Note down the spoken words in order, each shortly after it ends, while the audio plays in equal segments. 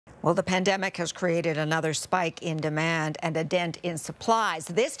Well, the pandemic has created another spike in demand and a dent in supplies.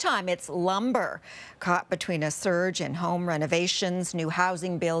 This time it's lumber, caught between a surge in home renovations, new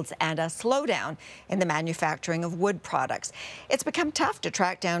housing builds, and a slowdown in the manufacturing of wood products. It's become tough to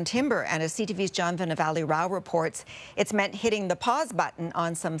track down timber, and as CTV's John VennaVally-Rao reports, it's meant hitting the pause button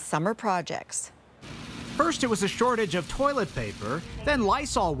on some summer projects. First, it was a shortage of toilet paper, then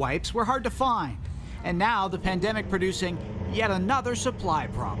Lysol wipes were hard to find. And now the pandemic producing yet another supply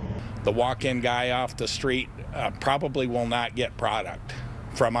problem. The walk-in guy off the street probably will not get product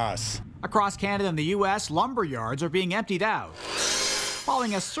from us. Across Canada and the U.S., lumber yards are being emptied out,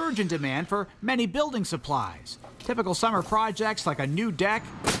 following a surge in demand for many building supplies. Typical summer projects like a new deck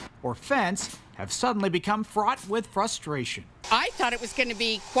or fence have suddenly become fraught with frustration. I thought it was going to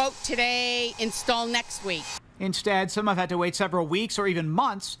be, quote, today, install next week. Instead, some have had to wait several weeks or even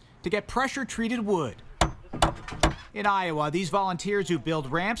months to get pressure-treated wood. In Iowa, these volunteers who build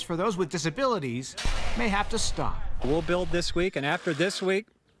ramps for those with disabilities may have to stop. We'll build this week, and after this week,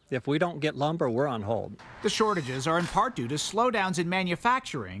 if we don't get lumber, we're on hold. The shortages are in part due to slowdowns in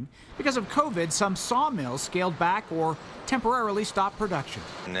manufacturing. Because of COVID, some sawmills scaled back or temporarily stopped production.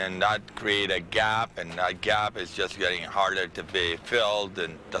 And then that create a gap, and that gap is just getting harder to be filled,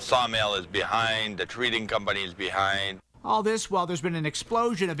 and the sawmill is behind, the treating company is behind. All this while there's been an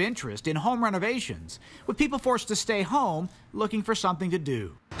explosion of interest in home renovations, with people forced to stay home looking for something to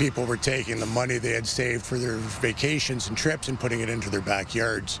do. People were taking the money they had saved for their vacations and trips and putting it into their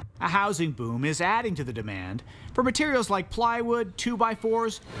backyards. A housing boom is adding to the demand for materials like plywood,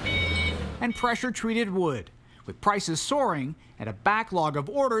 2x4s, and pressure-treated wood, with prices soaring and a backlog of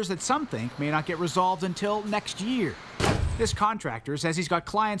orders that some think may not get resolved until next year. This contractor says he's got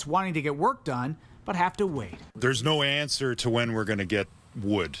clients wanting to get work done, but have to wait. There's no answer to when we're going to get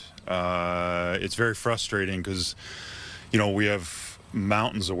wood. It's very frustrating because, you know, we have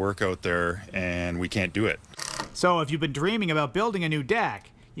mountains of work out there and we can't do it. So if you've been dreaming about building a new deck,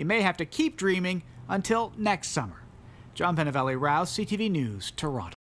 you may have to keep dreaming until next summer. John VennaVally-Rao, CTV News, Toronto.